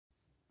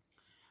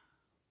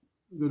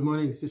Good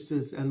morning,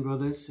 sisters and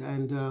brothers,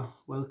 and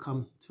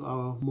welcome to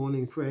our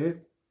morning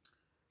prayer.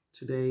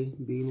 Today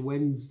being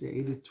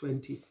Wednesday, the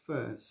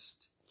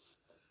 21st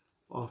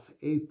of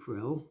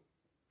April,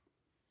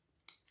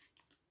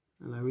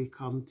 and we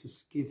come to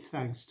give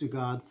thanks to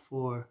God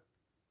for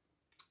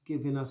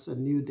giving us a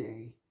new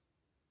day,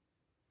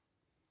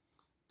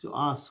 to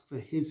ask for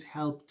His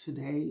help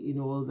today in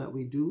all that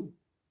we do,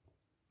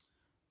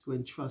 to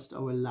entrust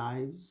our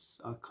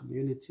lives, our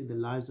community, the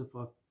lives of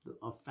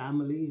our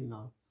family and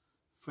our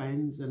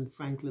friends, and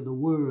frankly the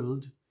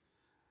world,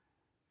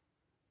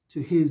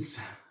 to His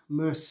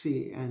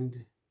mercy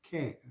and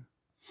care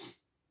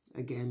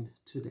again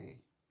today.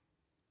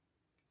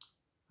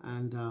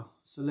 And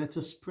so let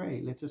us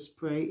pray. Let us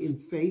pray in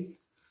faith.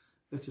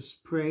 Let us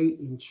pray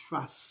in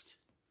trust,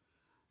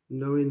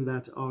 knowing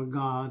that our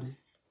God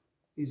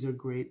is a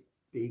great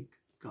big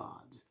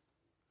God.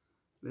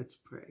 Let's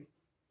pray.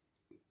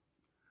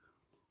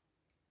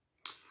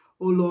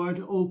 O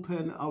Lord,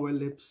 open our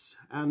lips,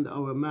 and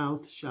our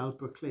mouth shall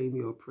proclaim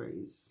your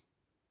praise.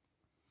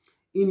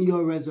 In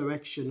your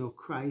resurrection, O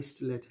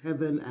Christ, let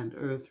heaven and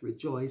earth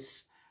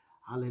rejoice.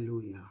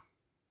 Hallelujah.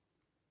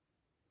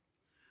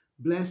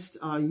 Blessed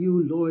are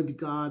you, Lord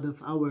God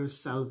of our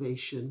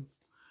salvation.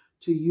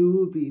 To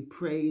you be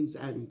praise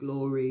and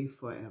glory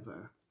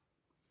forever.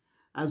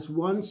 As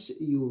once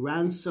you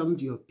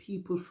ransomed your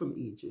people from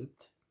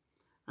Egypt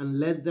and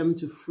led them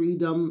to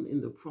freedom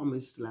in the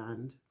promised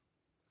land,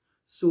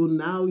 so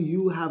now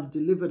you have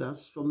delivered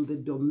us from the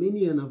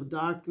dominion of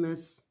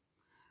darkness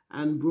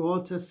and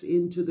brought us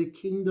into the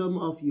kingdom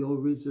of your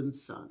risen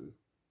Son.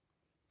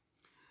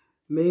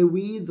 May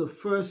we, the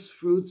first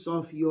fruits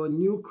of your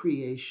new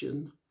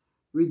creation,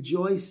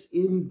 rejoice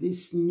in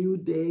this new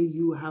day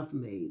you have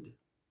made,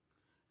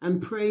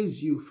 and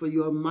praise you for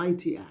your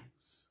mighty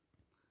acts.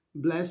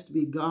 Blessed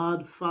be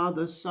God,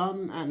 Father,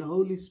 Son, and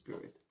Holy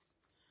Spirit.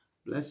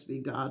 Blessed be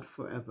God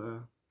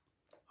forever.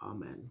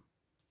 Amen.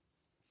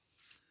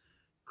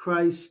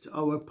 Christ,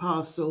 our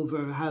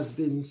Passover, has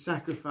been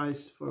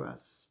sacrificed for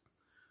us.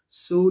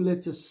 So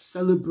let us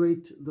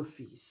celebrate the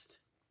feast,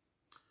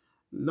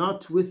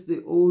 not with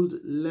the old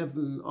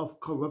leaven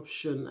of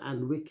corruption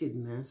and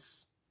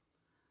wickedness,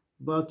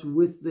 but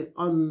with the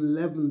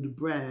unleavened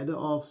bread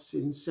of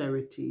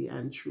sincerity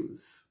and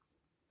truth.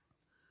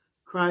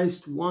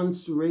 Christ,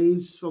 once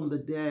raised from the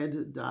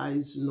dead,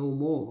 dies no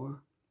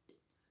more.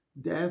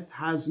 Death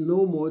has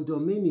no more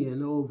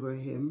dominion over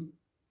him.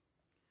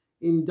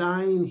 In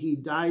dying, he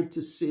died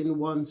to sin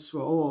once for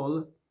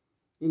all.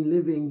 In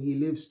living, he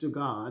lives to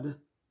God.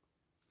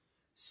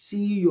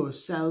 See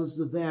yourselves,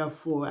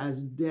 therefore,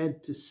 as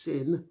dead to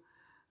sin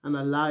and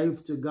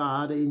alive to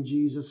God in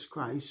Jesus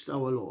Christ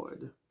our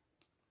Lord.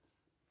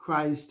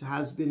 Christ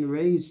has been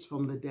raised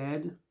from the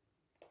dead,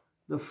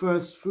 the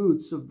first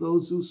fruits of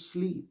those who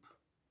sleep.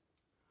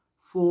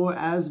 For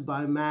as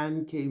by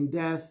man came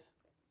death,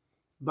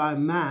 by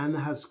man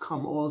has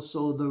come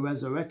also the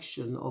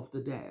resurrection of the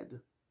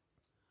dead.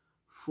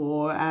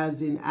 For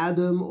as in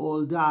Adam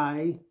all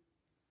die,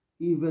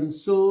 even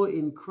so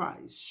in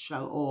Christ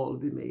shall all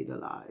be made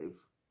alive.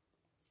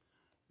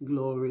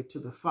 Glory to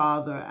the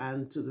Father,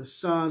 and to the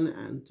Son,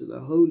 and to the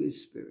Holy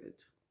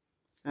Spirit,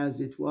 as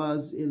it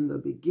was in the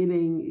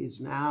beginning, is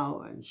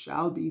now, and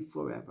shall be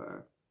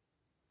forever.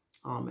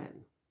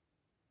 Amen.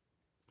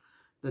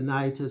 The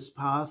night has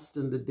passed,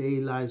 and the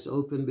day lies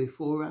open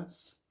before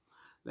us.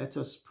 Let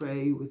us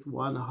pray with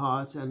one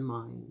heart and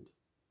mind.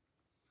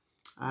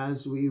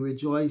 As we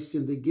rejoice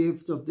in the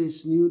gift of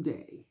this new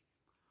day,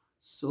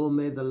 so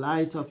may the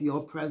light of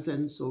your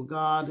presence, O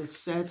God,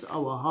 set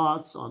our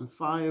hearts on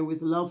fire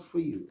with love for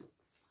you,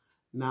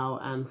 now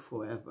and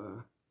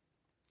forever.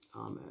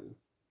 Amen.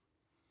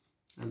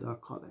 And our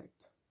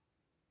collect.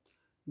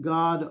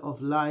 God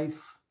of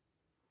life,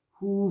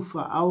 who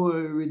for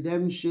our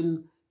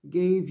redemption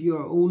gave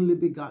your only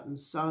begotten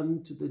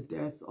Son to the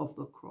death of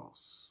the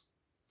cross,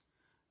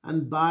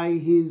 and by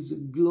his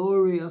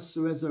glorious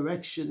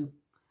resurrection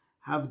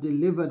have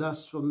delivered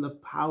us from the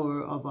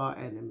power of our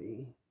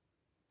enemy,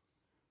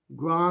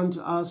 grant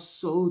us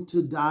so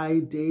to die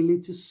daily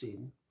to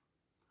sin,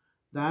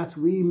 that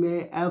we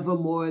may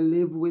evermore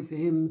live with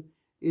him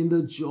in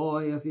the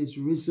joy of his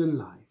risen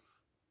life.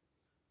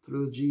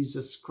 Through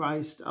Jesus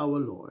Christ our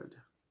Lord.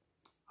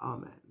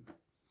 Amen.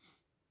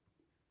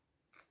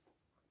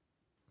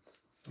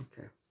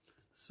 Okay.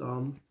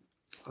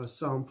 Our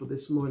psalm for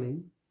this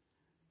morning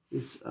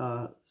is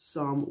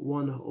Psalm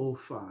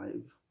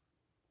 105.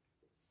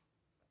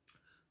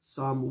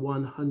 Psalm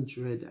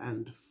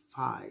 105.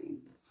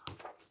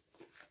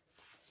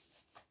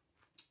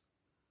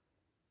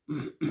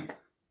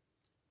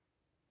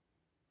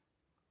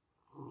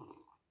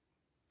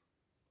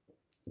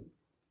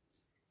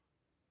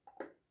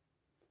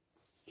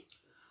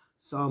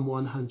 Psalm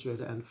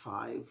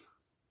 105.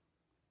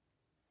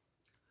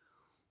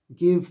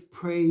 Give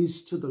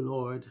praise to the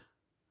Lord.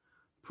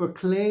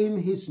 Proclaim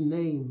his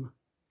name.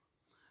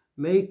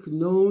 Make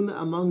known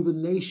among the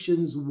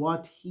nations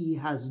what he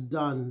has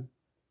done.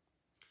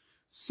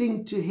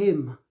 Sing to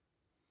him.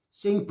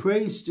 Sing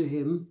praise to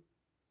him.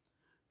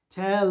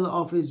 Tell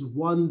of his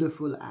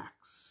wonderful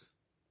acts.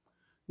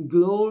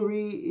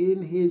 Glory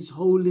in his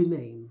holy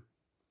name.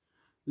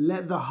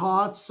 Let the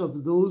hearts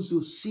of those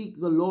who seek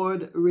the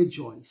Lord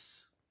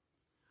rejoice.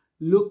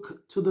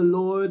 Look to the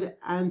Lord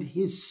and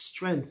his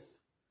strength.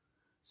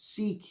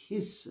 Seek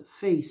his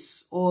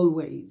face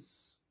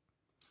always.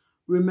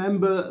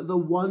 Remember the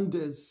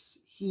wonders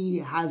he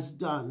has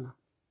done,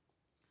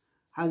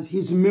 as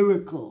his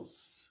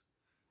miracles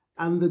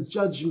and the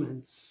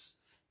judgments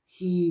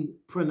he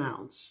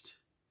pronounced.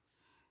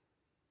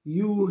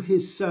 You,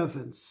 his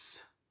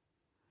servants,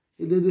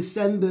 the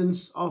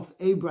descendants of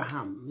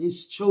Abraham,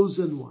 his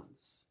chosen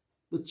ones,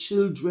 the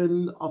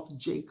children of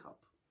Jacob.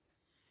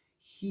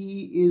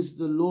 He is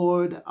the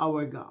Lord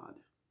our God.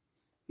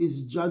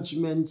 His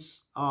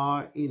judgments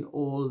are in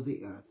all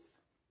the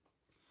earth.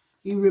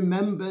 He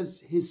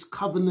remembers his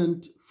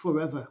covenant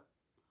forever,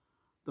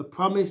 the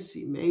promise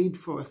he made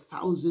for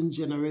 1,000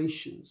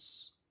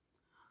 generations,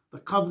 the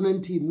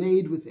covenant he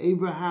made with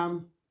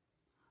Abraham,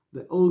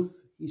 the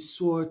oath he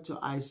swore to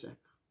Isaac.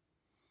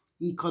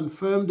 He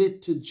confirmed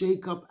it to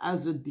Jacob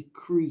as a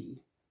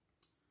decree,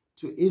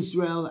 to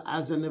Israel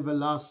as an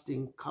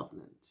everlasting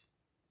covenant.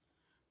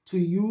 To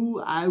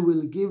you I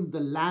will give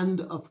the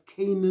land of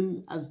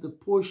Canaan as the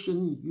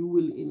portion you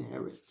will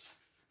inherit.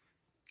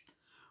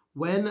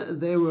 When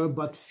there were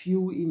but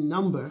few in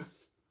number,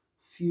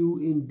 few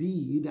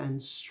indeed,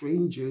 and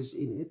strangers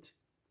in it,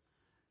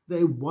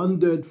 they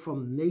wandered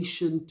from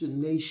nation to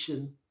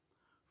nation,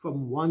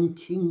 from one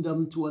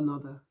kingdom to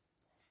another.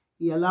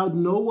 He allowed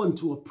no one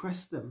to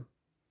oppress them.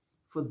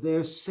 For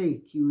their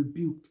sake he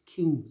rebuked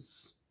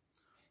kings.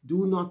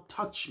 Do not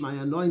touch my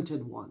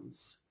anointed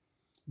ones.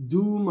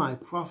 Do my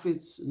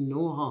prophets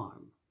no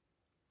harm.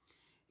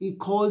 He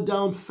called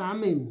down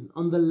famine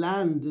on the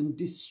land and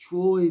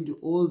destroyed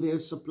all their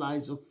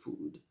supplies of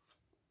food.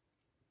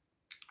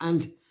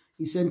 And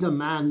he sent a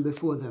man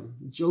before them,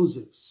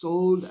 Joseph,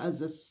 sold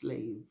as a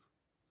slave.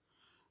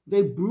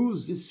 They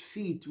bruised his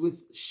feet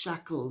with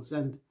shackles,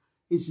 and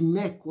his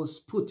neck was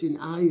put in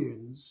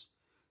irons,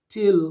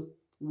 till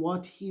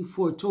what he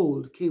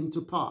foretold came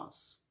to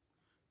pass,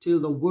 till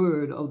the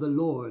word of the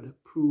Lord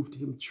proved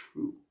him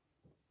true.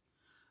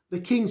 The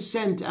king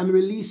sent and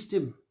released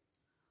him.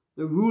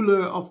 The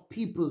ruler of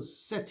peoples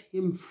set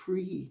him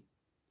free.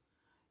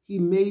 He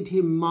made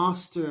him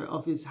master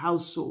of his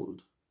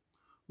household,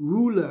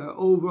 ruler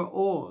over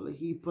all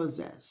he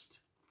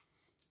possessed,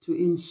 to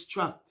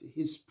instruct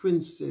his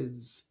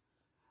princes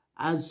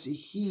as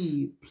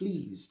he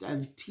pleased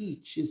and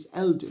teach his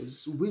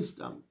elders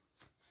wisdom.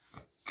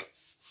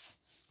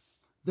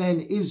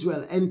 Then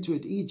Israel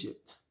entered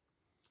Egypt.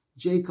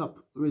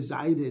 Jacob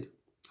resided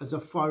as a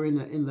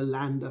foreigner in the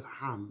land of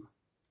Ham.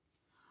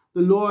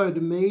 The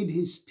Lord made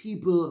his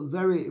people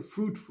very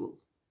fruitful.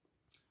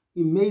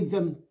 He made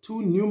them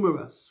too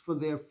numerous for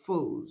their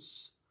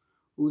foes,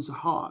 whose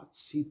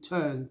hearts he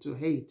turned to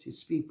hate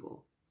his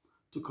people,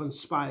 to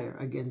conspire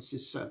against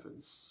his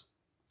servants.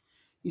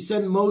 He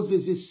sent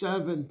Moses his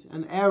servant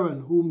and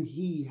Aaron whom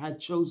he had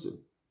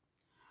chosen.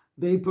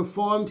 They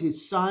performed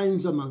his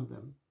signs among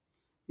them,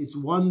 his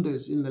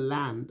wonders in the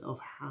land of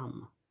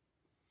Ham.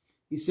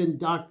 He sent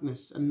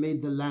darkness and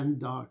made the land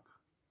dark.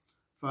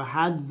 For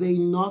had they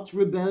not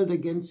rebelled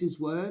against his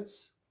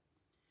words?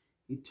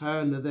 He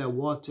turned their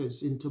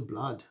waters into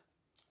blood,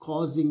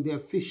 causing their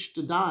fish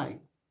to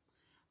die.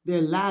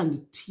 Their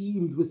land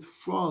teemed with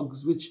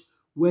frogs, which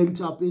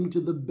went up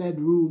into the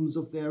bedrooms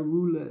of their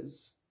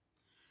rulers.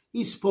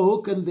 He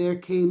spoke, and there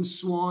came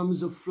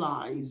swarms of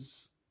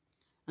flies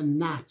and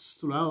gnats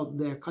throughout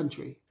their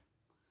country.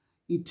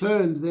 He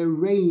turned their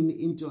rain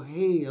into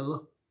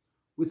hail,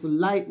 with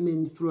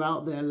lightning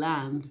throughout their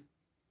land.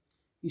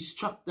 He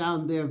struck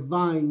down their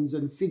vines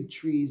and fig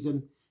trees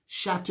and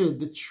shattered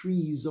the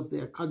trees of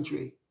their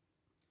country.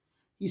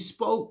 He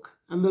spoke,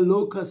 and the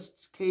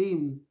locusts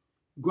came,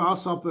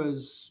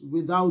 grasshoppers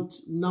without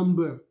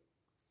number.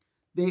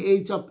 They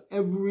ate up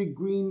every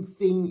green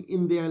thing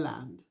in their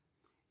land,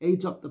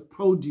 ate up the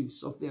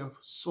produce of their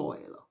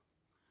soil.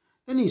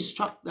 Then he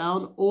struck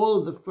down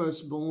all the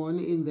firstborn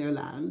in their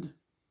land,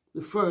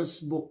 the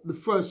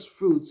first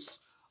fruits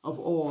of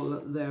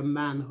all their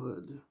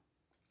manhood.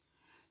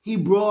 He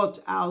brought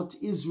out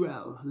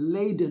Israel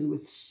laden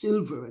with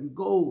silver and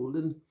gold,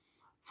 and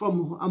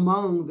from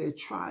among their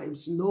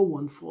tribes no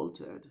one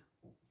faltered.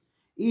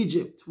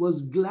 Egypt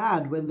was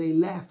glad when they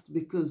left,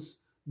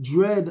 because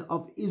dread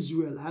of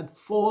Israel had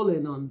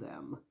fallen on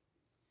them.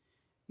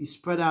 He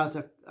spread out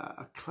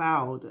a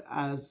cloud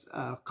as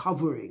a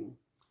covering,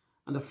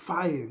 and a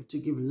fire to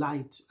give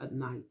light at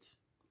night.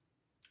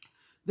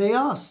 They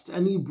asked,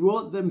 and he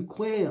brought them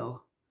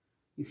quail.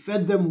 He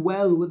fed them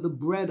well with the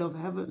bread of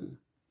heaven.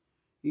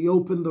 He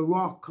opened the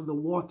rock, and the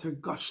water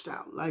gushed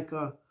out like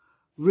a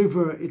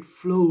river. It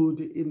flowed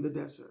in the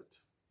desert.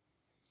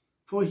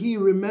 For he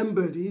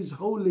remembered his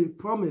holy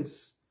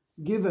promise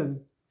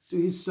given to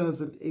his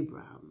servant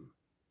Abraham.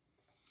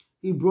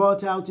 He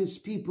brought out his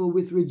people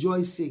with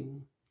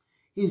rejoicing,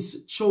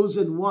 his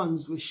chosen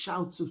ones with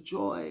shouts of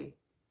joy.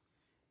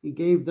 He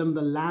gave them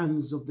the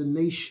lands of the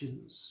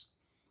nations,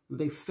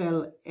 They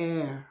fell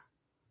heir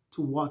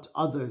to what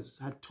others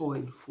had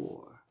toiled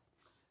for,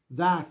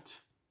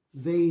 that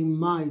they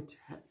might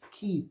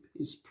keep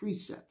his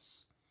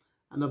precepts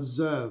and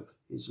observe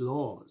his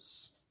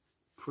laws.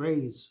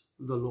 Praise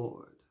the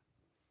Lord.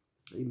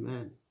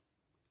 Amen.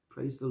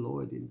 Praise the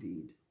Lord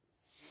indeed.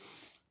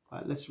 All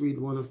right, let's read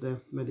one of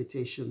the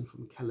meditation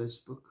from Keller's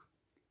book.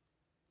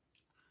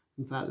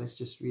 In fact, let's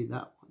just read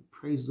that one.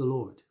 Praise the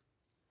Lord.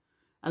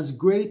 As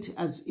great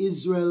as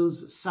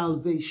Israel's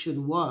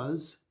salvation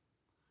was,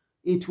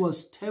 it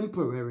was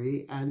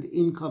temporary and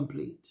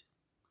incomplete,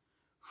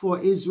 for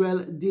Israel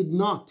did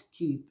not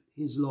keep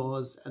his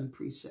laws and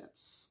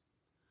precepts.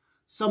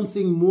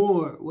 Something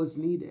more was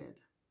needed.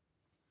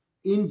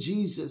 In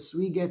Jesus,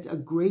 we get a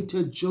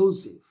greater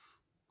Joseph,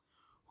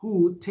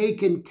 who,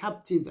 taken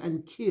captive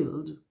and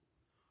killed,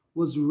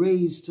 was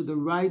raised to the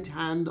right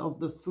hand of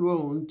the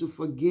throne to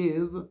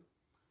forgive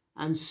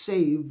and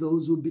save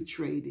those who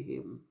betrayed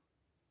him.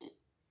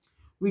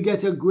 We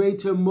get a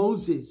greater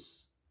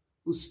Moses,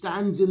 who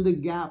stands in the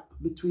gap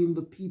between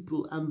the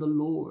people and the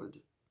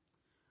Lord,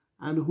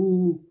 and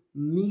who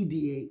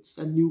mediates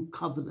a new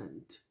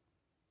covenant.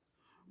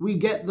 We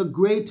get the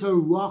greater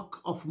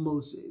rock of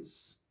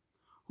Moses,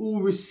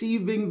 who,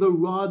 receiving the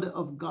rod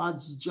of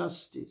God's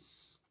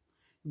justice,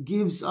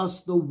 gives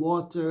us the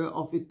water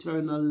of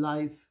eternal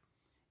life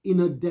in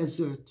a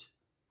desert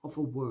of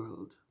a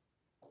world.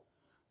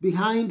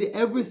 Behind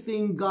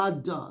everything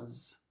God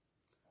does,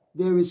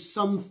 there is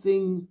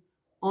something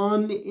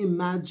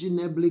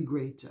unimaginably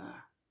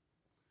greater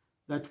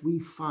that we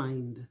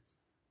find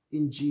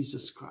in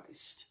Jesus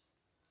Christ.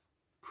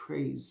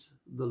 Praise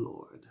the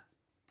Lord.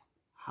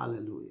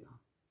 Hallelujah.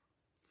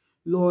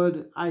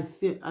 Lord, I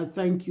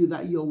thank you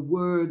that your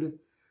word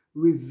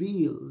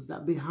reveals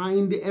that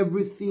behind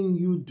everything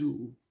you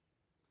do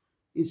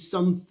is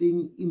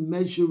something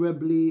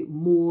immeasurably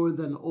more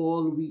than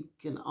all we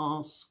can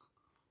ask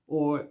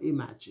or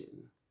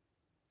imagine.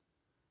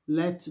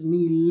 Let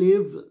me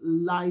live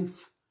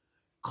life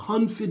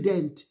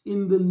confident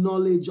in the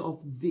knowledge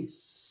of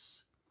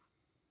this,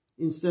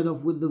 instead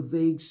of with the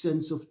vague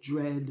sense of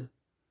dread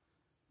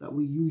that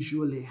we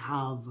usually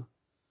have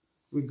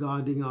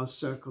regarding our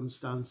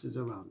circumstances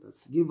around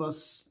us. Give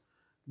us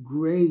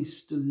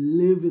grace to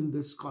live in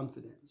this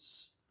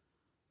confidence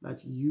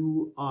that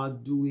you are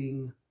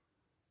doing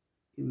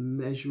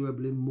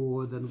immeasurably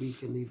more than we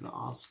can even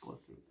ask or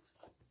think.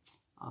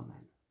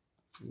 Amen.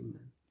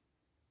 Amen.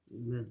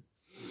 Amen.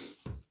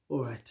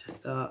 All right.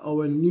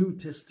 Our New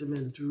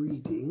Testament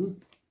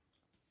reading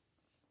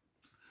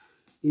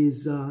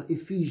is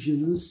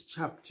Ephesians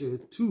chapter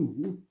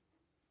 2.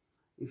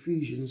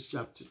 Ephesians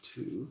chapter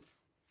 2.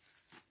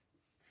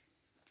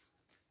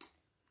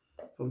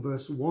 From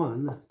verse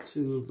 1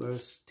 to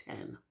verse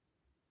 10.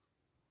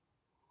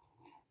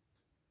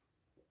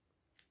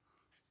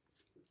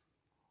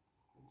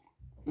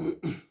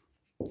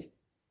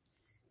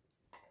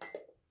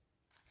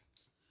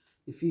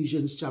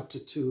 Ephesians chapter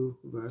 2,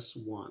 verse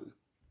 1.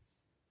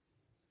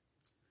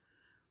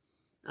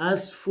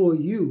 As for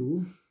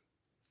you,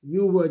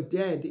 you were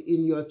dead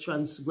in your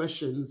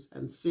transgressions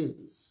and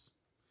sins,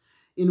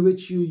 in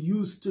which you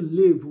used to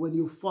live when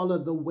you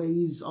followed the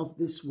ways of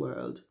this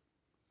world,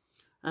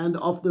 and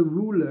of the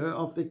ruler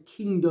of the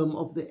kingdom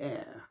of the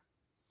air,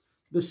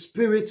 the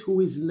spirit who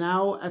is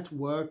now at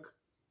work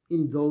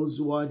in those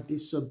who are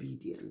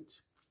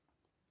disobedient.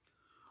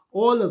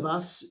 All of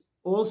us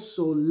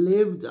also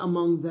lived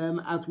among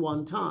them at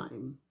one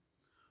time,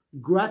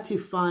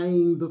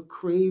 gratifying the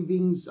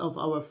cravings of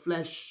our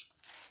flesh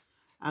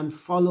and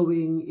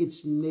following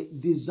its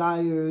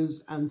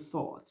desires and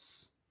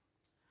thoughts.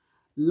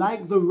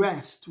 Like the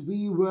rest,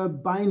 we were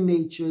by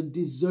nature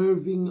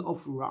deserving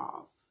of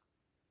wrath.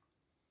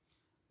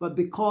 But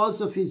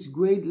because of his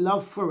great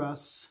love for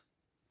us,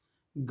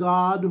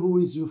 God, who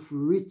is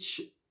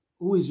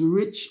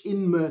rich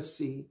in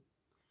mercy,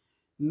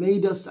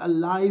 made us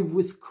alive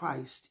with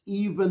Christ,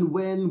 even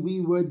when we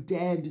were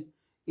dead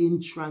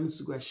in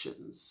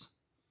transgressions.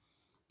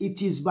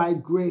 It is by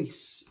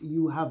grace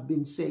you have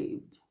been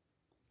saved.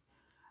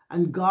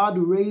 And God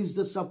raised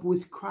us up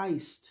with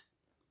Christ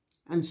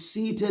and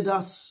seated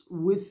us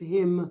with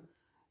him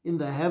in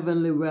the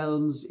heavenly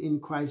realms in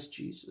Christ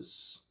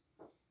Jesus,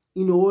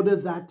 in order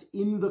that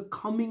in the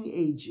coming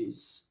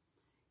ages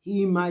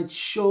he might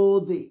show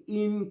the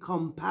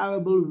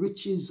incomparable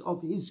riches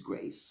of his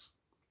grace,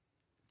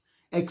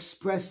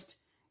 expressed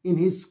in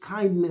his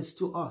kindness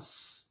to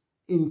us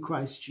in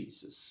Christ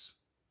Jesus.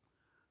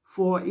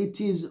 For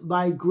it is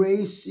by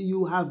grace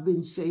you have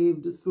been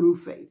saved through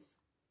faith.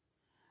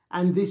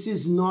 And this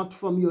is not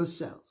from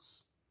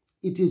yourselves.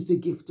 It is the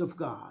gift of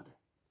God,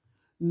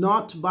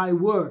 not by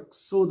works,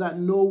 so that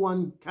no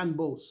one can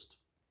boast.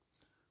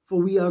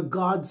 For we are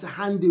God's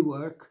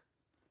handiwork,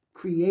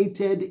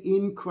 created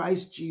in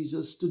Christ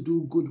Jesus to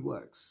do good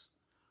works,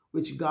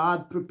 which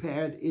God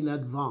prepared in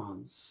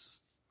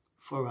advance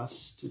for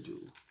us to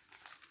do.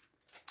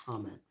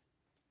 Amen.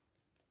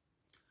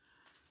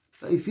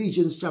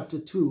 Ephesians chapter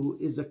 2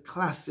 is a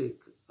classic,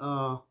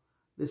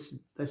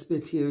 this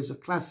bit here is a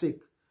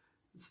classic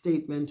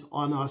statement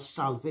on our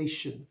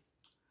salvation.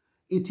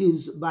 It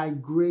is by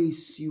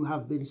grace you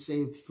have been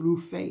saved through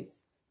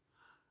faith,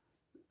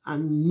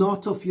 and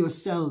not of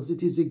yourselves.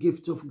 It is a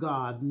gift of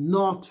God,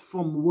 not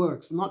from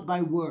works, not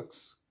by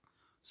works,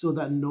 so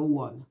that no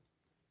one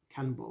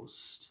can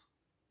boast.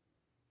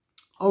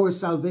 Our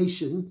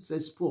salvation,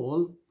 says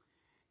Paul,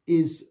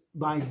 is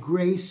by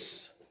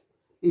grace.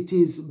 It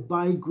is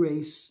by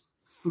grace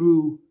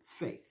through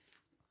faith.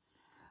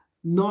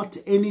 Not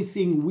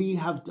anything we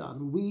have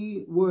done.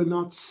 We were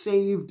not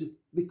saved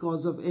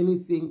because of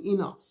anything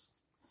in us.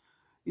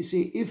 You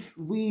see,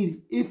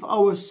 if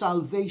our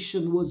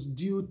salvation was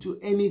due to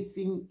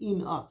anything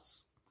in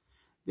us,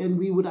 then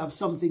we would have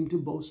something to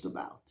boast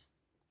about.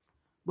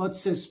 But,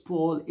 says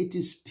Paul, it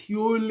is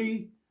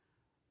purely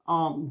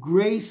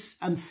grace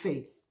and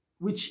faith,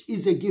 which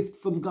is a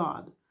gift from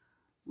God,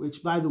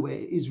 which, by the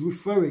way, is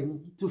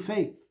referring to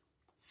faith.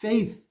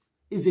 Faith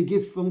is a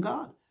gift from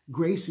God.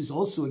 Grace is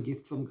also a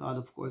gift from God,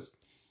 of course.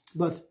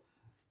 But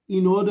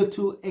in order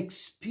to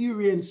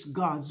experience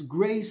God's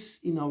grace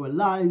in our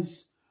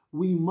lives,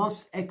 we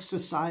must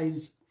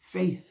exercise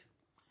faith.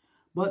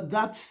 But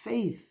that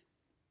faith,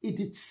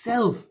 it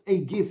itself a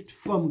gift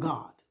from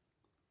God.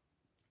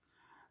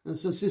 And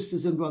so,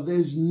 sisters and brothers,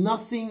 there's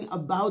nothing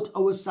about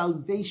our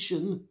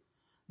salvation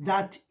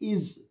that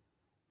is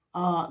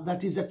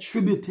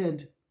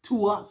attributed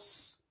to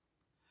us.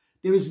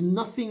 There is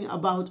nothing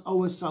about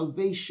our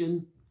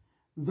salvation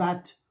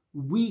that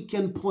we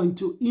can point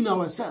to in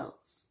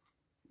ourselves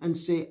and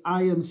say,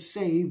 I am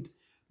saved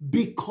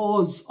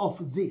because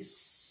of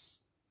this.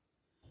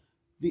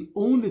 The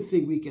only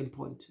thing we can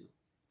point to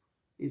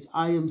is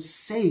I am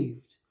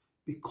saved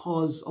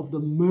because of the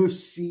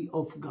mercy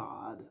of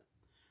God.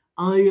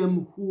 I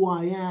am who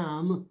I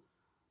am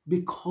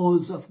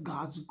because of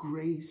God's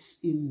grace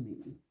in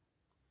me.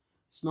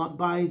 It's not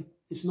by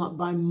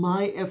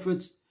my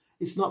efforts.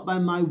 It's not by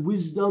my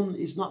wisdom.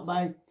 It's not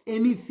by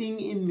anything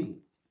in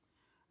me.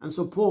 And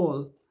so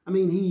Paul,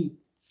 in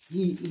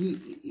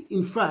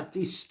fact,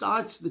 he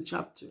starts the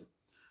chapter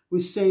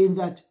with saying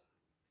that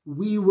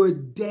we were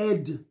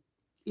dead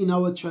in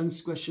our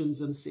transgressions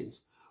and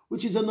sins,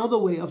 which is another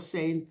way of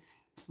saying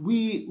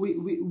we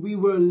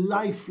were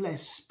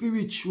lifeless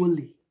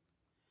spiritually.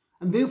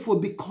 And therefore,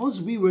 because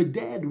we were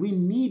dead, we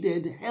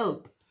needed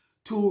help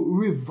to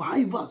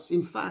revive us.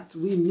 In fact,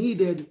 we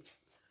needed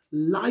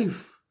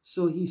life.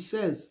 So he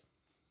says,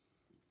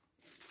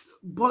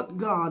 but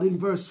God, in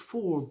verse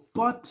 4,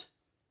 but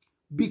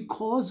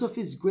because of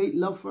his great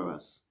love for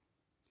us,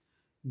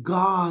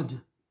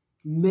 God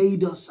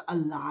made us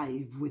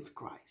alive with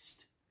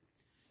Christ.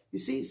 You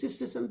see,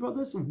 sisters and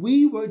brothers,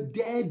 we were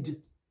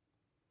dead.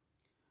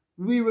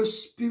 We were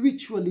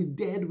spiritually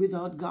dead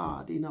without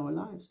God in our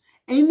lives.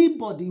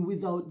 Anybody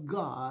without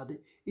God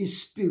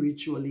is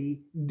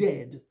spiritually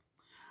dead.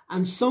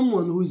 And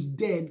someone who's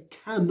dead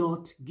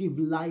cannot give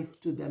life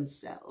to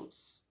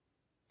themselves.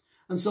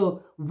 And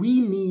so we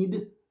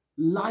need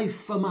life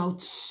from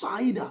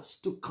outside us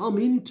to come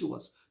into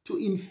us, to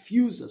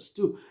infuse us,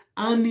 to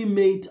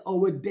animate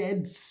our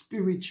dead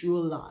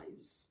spiritual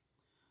lives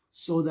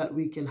so that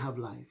we can have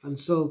life. And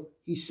so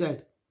he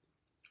said,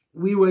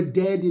 we were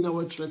dead in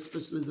our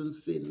trespasses and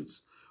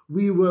sins.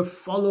 We were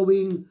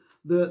following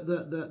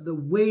the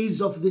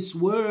ways of this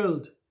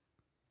world.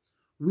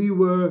 We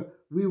were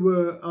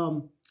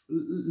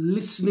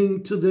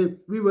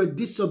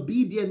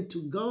disobedient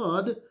to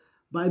God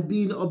by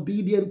being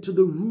obedient to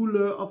the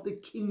ruler of the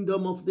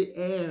kingdom of the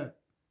air.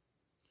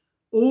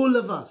 All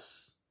of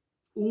us,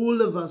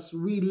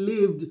 we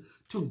lived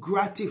to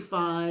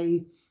gratify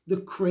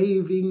the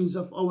cravings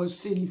of our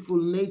sinful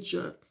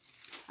nature,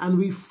 and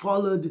we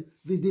followed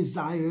the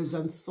desires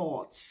and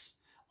thoughts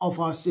of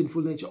our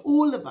sinful nature.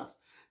 All of us.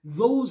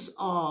 Those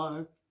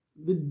are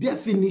the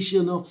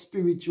definition of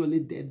spiritually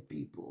dead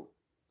people.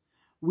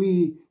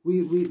 We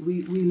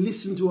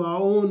listen to our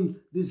own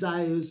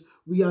desires.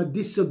 We are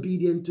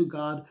disobedient to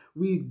God.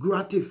 We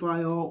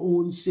gratify our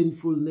own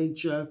sinful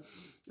nature,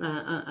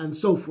 and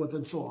so forth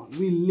and so on.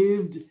 We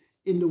lived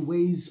in the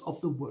ways of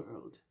the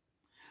world.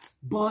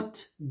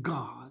 But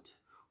God,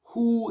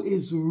 who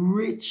is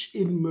rich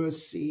in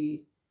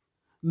mercy,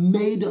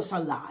 made us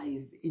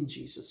alive in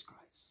Jesus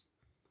Christ.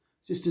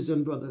 Sisters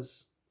and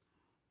brothers,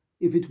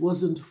 if it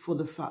wasn't for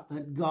the fact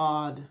that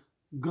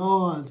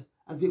God,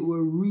 as it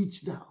were,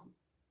 reached down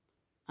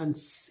and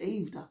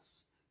saved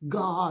us,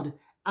 God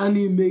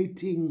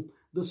animating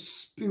the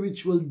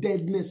spiritual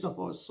deadness of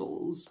our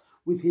souls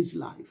with his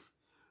life,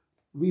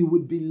 we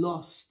would be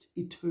lost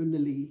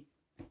eternally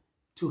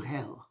to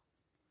hell.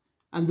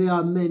 And there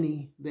are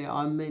many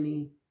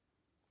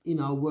in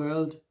our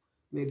world,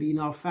 maybe in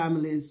our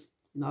families,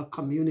 in our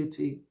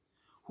community,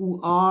 who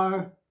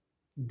are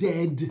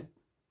dead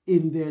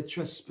in their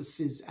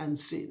trespasses and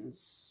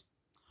sins,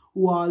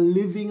 who are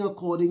living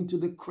according to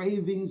the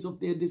cravings of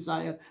their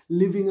desire,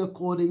 living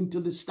according to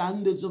the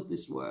standards of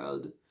this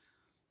world,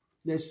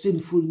 their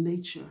sinful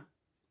nature,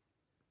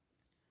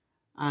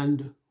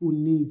 and who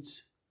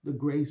needs the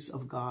grace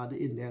of God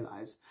in their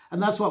lives.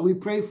 And that's what we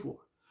pray for.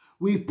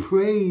 We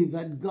pray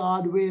that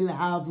God will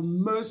have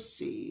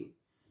mercy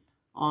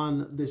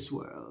on this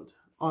world,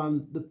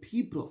 on the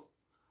people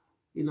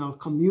in our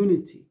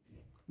community,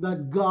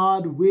 that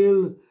God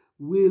will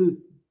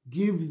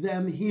give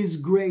them his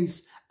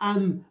grace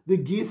and the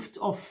gift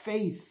of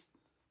faith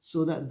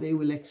so that they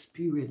will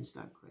experience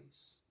that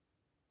grace.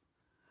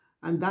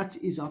 And that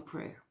is our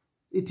prayer.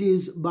 It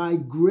is by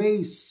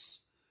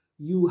grace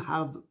you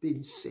have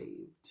been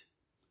saved.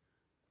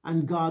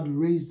 And God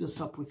raised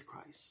us up with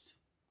Christ.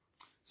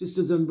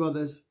 Sisters and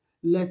brothers,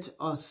 let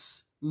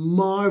us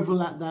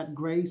marvel at that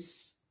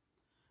grace.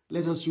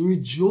 Let us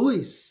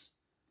rejoice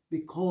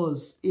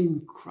because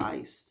in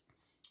Christ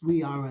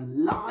we are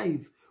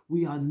alive.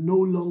 We are no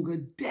longer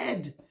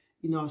dead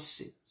in our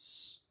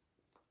sins.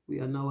 We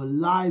are now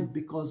alive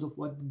because of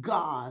what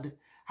God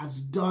has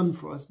done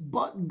for us.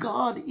 But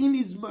God, in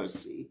his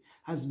mercy,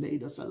 has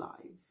made us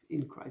alive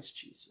in Christ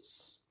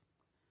Jesus.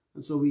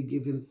 And so we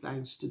give him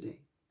thanks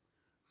today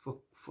for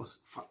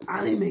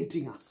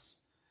animating us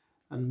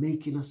and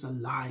making us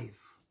alive,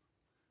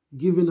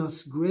 giving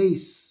us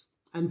grace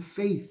and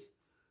faith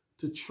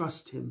to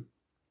trust him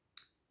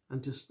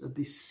and to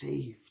be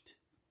saved.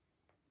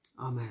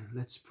 Amen.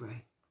 Let's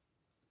pray.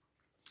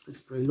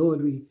 Let's pray.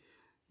 Lord,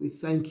 we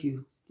thank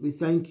you. We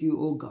thank you,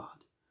 O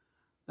God,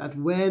 that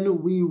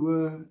when we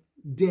were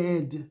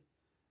dead,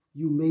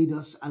 you made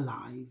us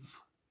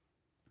alive.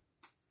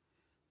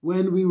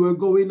 When we were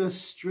going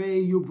astray,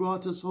 you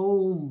brought us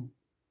home.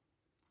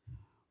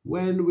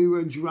 When we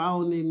were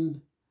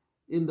drowning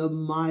in the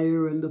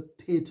mire and the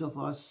pit of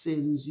our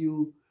sins,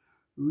 you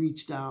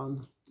reached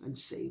down and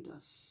saved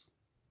us.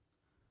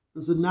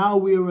 And so now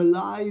we are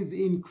alive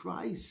in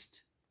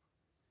Christ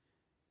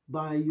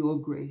by your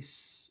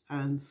grace,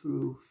 and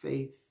through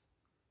faith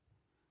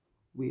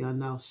we are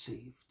now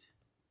saved.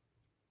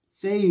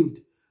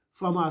 Saved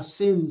from our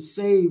sins,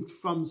 saved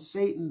from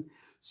Satan,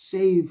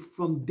 saved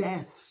from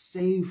death,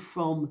 saved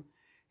from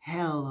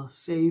hell,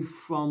 saved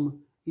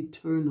from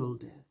eternal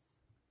death.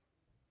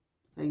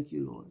 Thank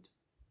you, Lord,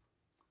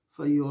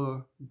 for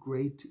your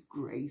great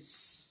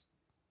grace,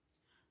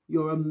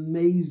 your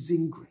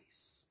amazing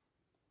grace,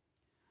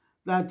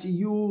 that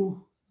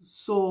you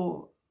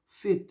saw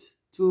fit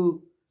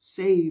to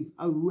save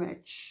a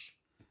wretch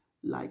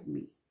like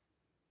me.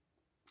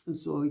 And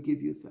so I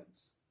give you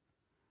thanks.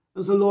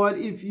 And so, Lord,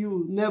 if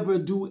you never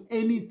do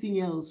anything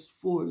else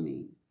for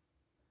me,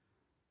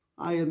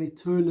 I am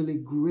eternally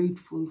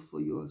grateful for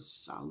your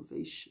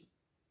salvation,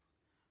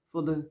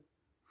 for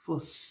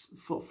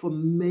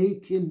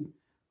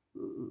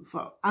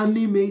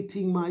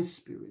animating my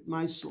spirit,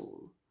 my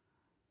soul,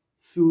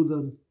 through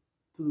the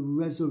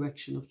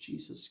resurrection of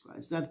Jesus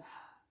Christ, that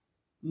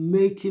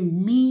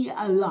making me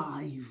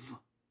alive,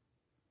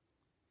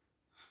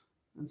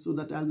 and so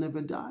that I'll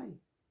never die.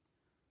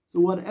 So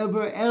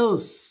whatever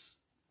else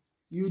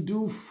you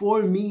do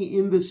for me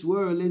in this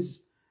world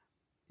is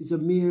a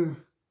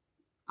mere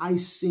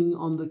icing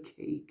on the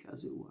cake,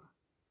 as it were,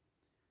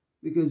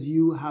 because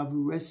you have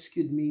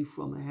rescued me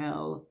from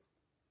hell.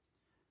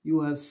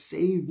 You have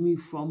saved me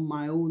from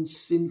my own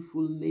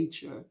sinful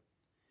nature.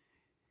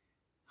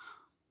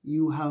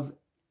 You have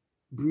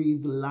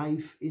breathed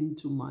life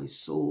into my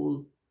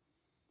soul.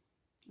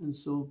 And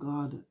so,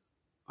 God,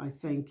 I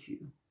thank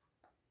you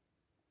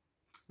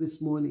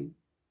this morning.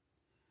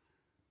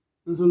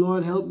 And so,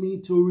 Lord, help me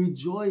to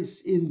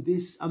rejoice in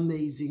this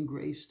amazing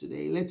grace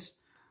today.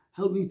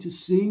 Help me to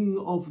sing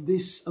of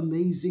this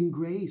amazing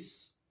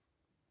grace,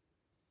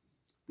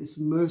 this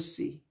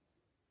mercy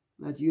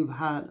that you've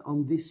had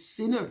on this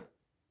sinner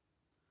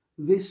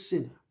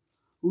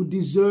who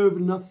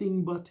deserved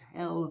nothing but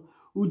hell,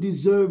 who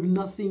deserved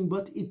nothing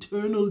but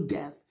eternal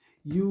death.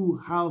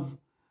 You have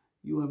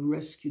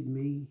rescued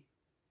me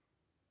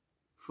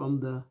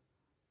from the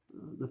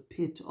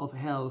pit of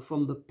hell,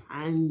 from the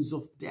pangs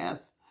of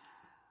death,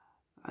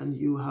 and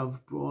you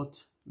have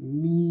brought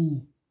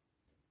me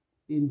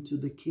into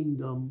the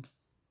kingdom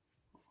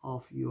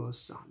of your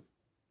Son.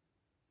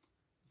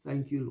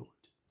 Thank you, Lord.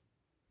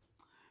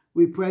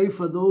 We pray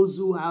for those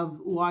who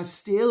are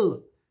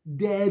still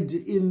dead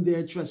in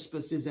their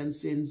trespasses and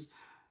sins,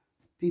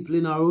 people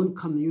in our own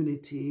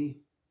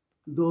community,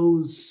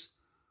 those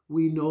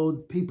we know,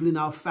 people in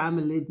our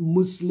family,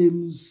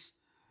 Muslims,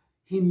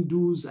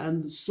 Hindus,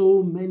 and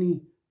so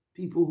many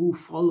people who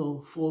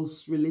follow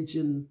false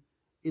religion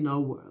in our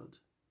world.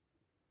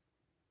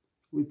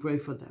 We pray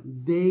for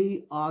them.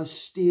 They are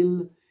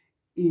still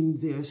in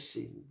their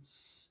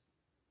sins.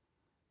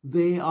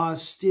 They are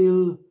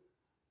still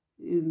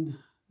in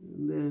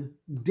the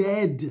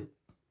dead.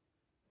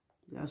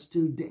 They are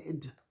still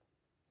dead.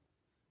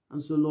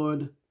 And so,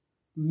 Lord,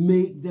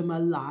 make them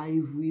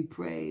alive, we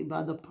pray,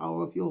 by the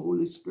power of your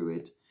Holy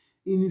Spirit.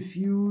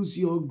 Infuse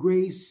your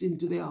grace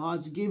into their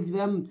hearts. Give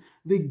them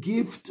the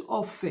gift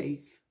of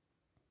faith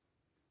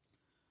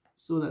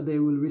so that they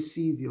will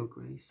receive your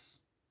grace,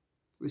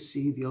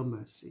 receive your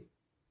mercy.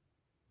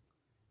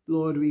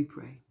 Lord, we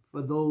pray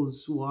for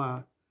those who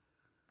are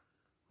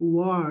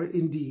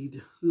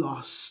indeed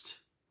lost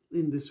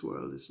in this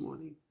world this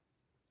morning.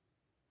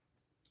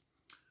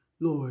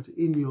 Lord,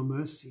 in your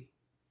mercy,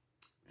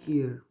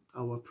 hear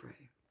our prayer.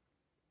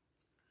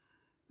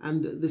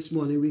 And this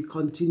morning we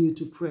continue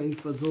to pray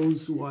for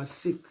those who are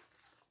sick.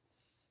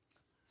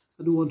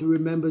 I do want to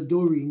remember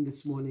Doreen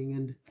this morning,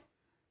 and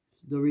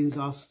Doreen's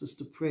asked us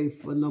to pray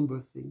for a number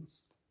of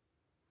things.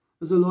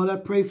 And so, Lord, I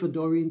pray for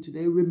Doreen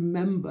today.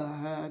 Remember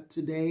her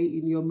today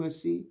in your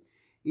mercy,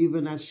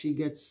 even as she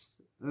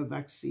gets her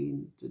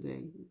vaccine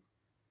today.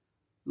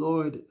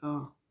 Lord,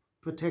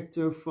 protect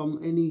her from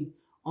any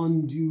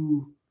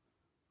undue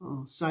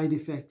side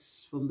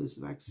effects from this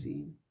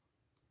vaccine.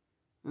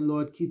 And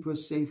Lord, keep her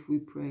safe, we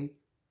pray.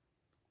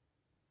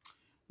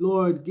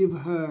 Lord, give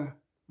her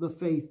the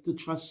faith to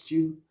trust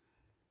you,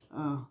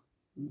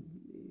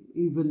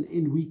 even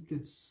in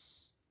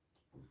weakness.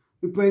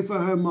 We pray for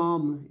her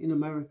mom in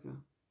America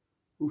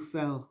who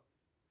fell.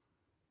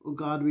 Oh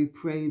God, we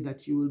pray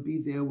that you will be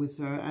there with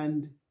her.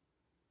 And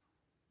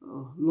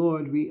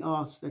Lord, we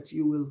ask that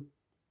you will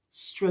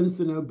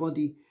strengthen her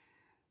body.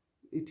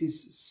 It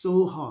is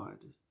so hard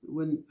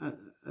when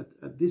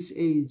at this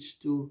age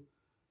to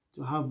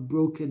have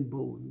broken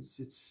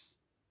bones.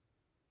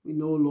 We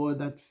know, Lord,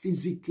 that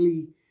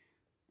physically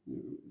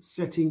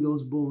setting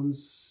those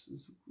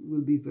bones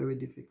will be very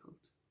difficult.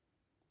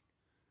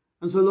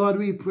 And so, Lord,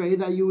 we pray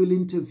that you will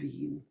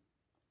intervene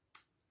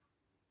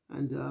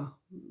and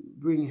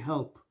bring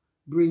help,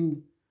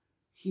 bring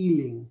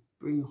healing,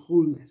 bring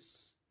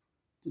wholeness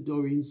to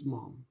Doreen's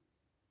mom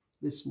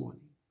this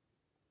morning.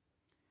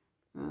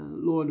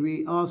 Lord,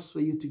 we ask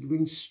for you to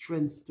bring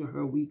strength to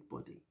her weak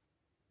body.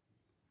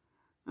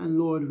 And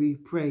Lord, we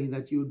pray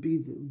that you'll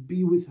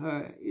be with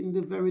her in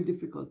the very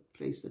difficult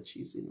place that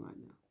she's in right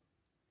now.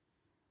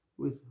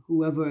 With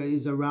whoever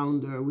is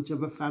around her,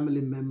 whichever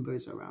family member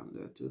is around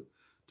her,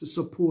 to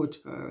support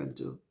her and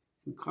to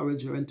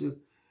encourage her and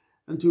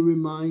to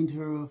remind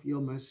her of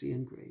your mercy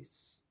and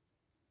grace.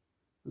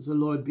 As the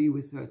Lord be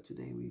with her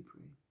today, we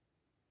pray.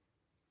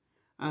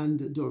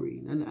 And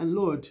Doreen. And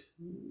Lord,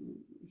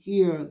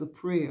 hear the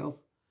prayer of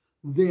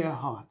their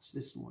hearts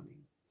this morning.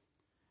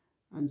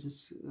 And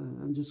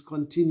just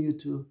continue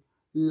to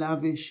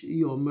lavish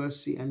your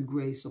mercy and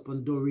grace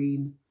upon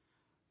Doreen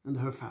and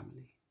her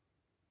family.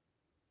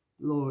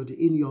 Lord,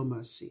 in your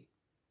mercy,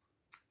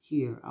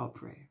 hear our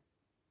prayer.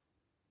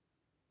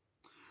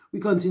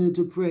 We continue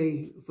to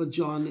pray for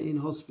John in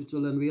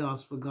hospital, and we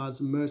ask for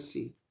God's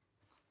mercy,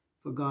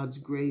 for God's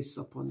grace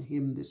upon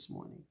him this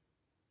morning.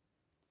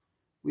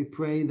 We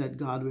pray that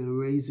God will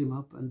raise him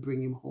up and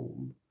bring him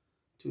home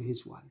to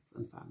his wife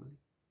and family.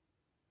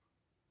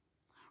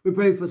 We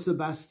pray for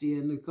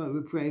Sebastian.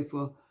 We pray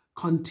for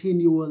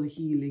continual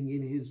healing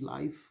in his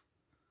life,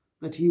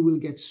 that he will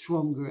get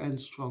stronger and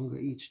stronger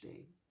each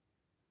day.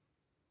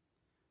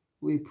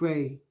 We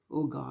pray,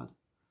 oh God,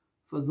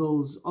 for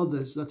those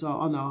others that are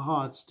on our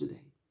hearts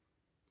today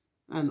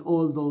and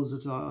all those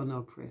that are on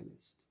our prayer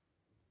list.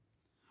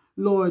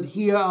 Lord,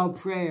 hear our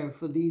prayer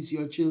for these,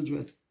 your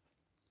children.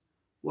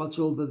 Watch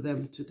over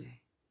them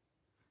today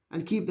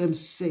and keep them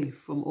safe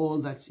from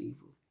all that's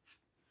evil.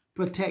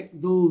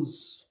 Protect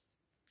those,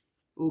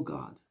 oh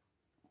God,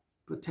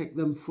 protect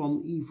them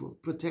from evil,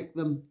 protect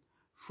them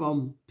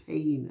from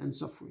pain and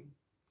suffering.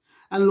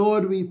 And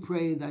Lord, we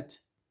pray that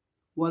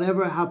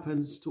whatever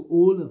happens to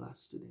all of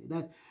us today,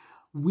 that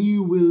we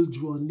will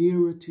draw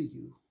nearer to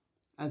you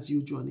as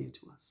you draw near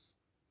to us.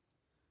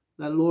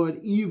 That, Lord,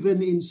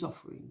 even in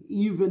suffering,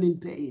 even in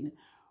pain,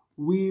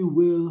 we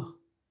will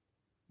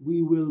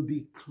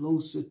be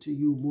closer to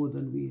you more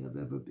than we have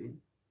ever been.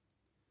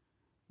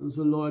 And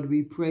so, Lord,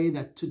 we pray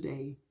that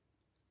today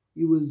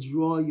you will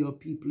draw your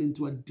people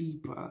into a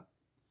deeper,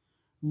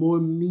 more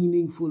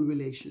meaningful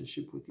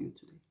relationship with you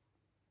today.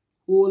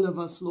 All of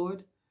us,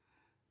 Lord,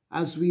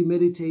 as we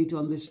meditate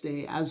on this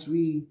day, as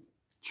we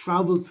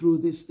travel through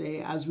this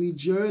day, as we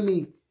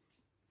journey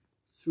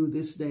through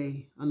this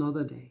day,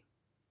 another day,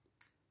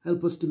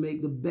 help us to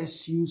make the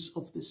best use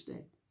of this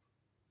day,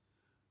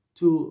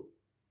 to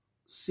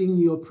sing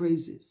your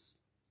praises,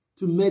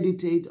 to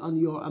meditate on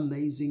your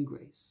amazing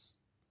grace,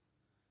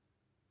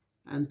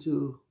 and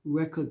to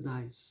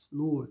recognize,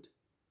 Lord,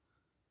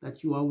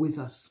 that you are with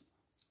us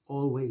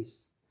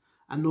always.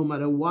 And no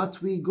matter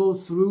what we go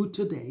through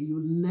today, you'll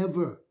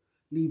never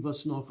leave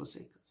us nor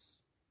forsake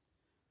us.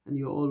 And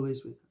you're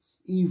always with us,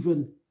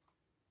 even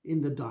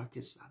in the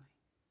darkest valley.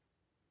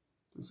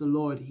 And so,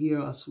 Lord,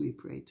 hear us, we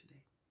pray today.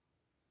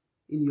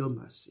 In your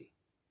mercy,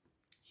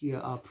 hear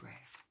our prayer.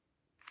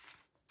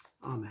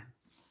 Amen.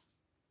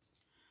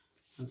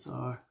 That's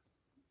our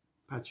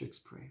Patrick's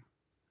prayer.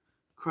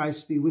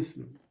 Christ be with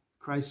me,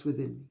 Christ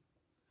within me,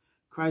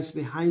 Christ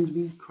behind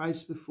me,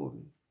 Christ before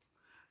me,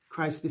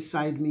 Christ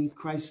beside me,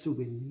 Christ to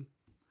win me,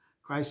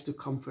 Christ to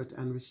comfort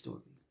and restore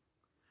me,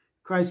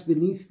 Christ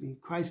beneath me,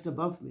 Christ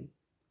above me,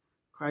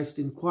 Christ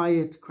in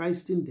quiet,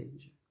 Christ in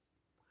danger,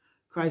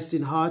 Christ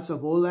in hearts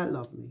of all that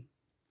love me,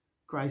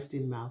 Christ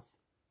in mouth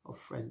of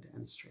friend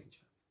and stranger.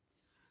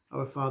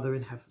 Our Father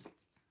in heaven,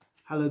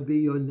 hallowed be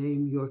your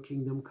name, your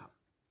kingdom come.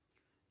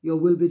 Your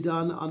will be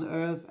done on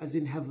earth as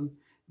in heaven.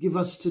 Give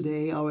us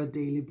today our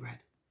daily bread.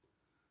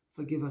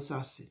 Forgive us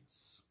our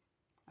sins,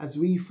 as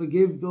we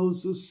forgive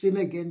those who sin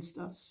against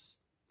us.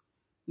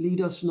 Lead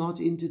us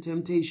not into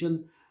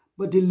temptation,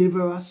 but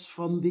deliver us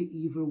from the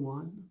evil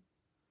one.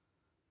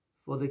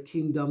 For the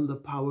kingdom, the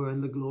power,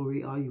 and the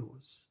glory are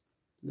yours,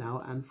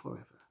 now and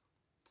forever.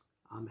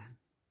 Amen.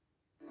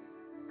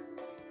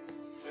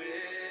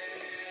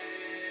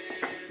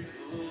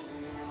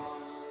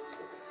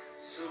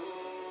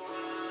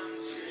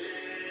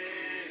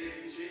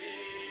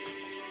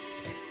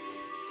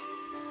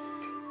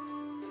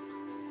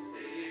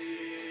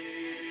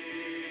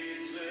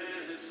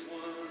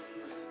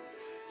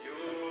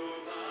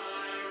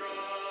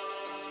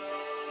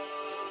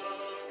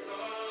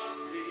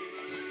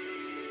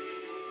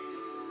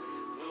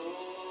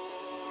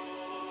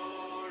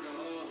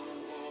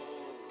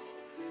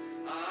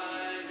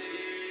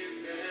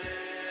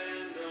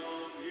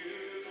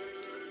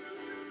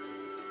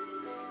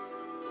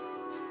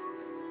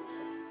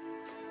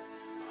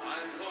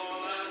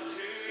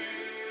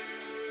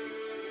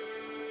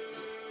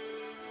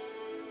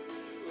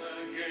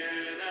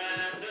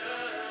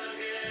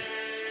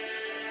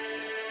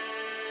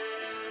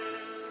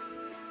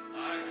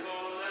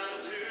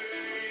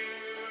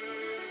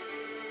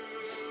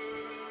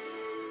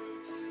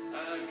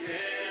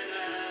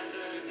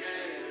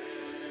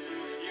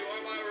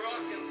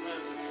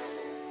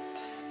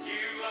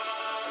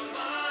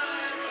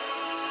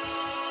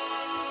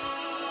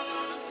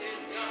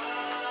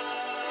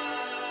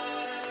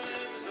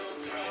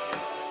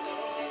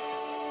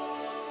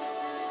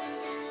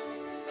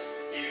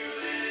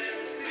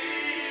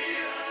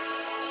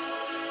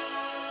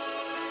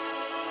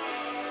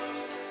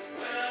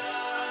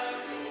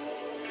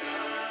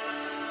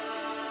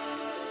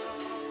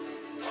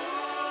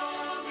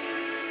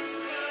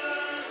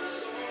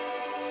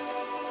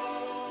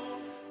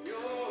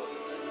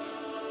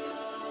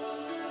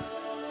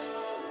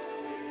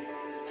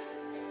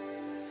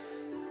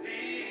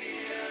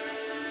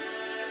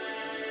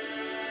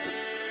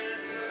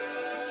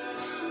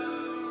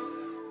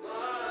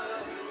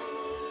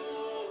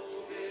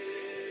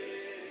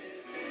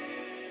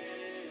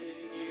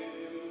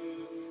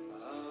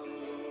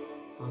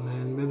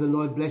 Amen. May the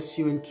Lord bless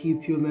you and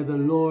keep you. May the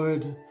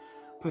Lord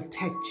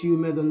protect you.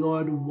 May the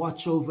Lord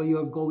watch over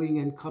your going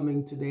and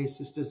coming today,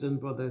 sisters and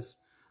brothers.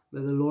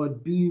 May the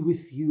Lord be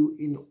with you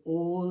in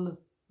all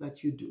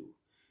that you do.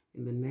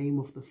 In the name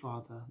of the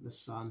Father, the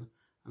Son,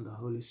 and the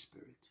Holy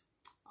Spirit.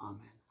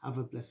 Amen. Have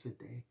a blessed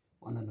day,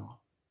 one and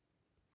all.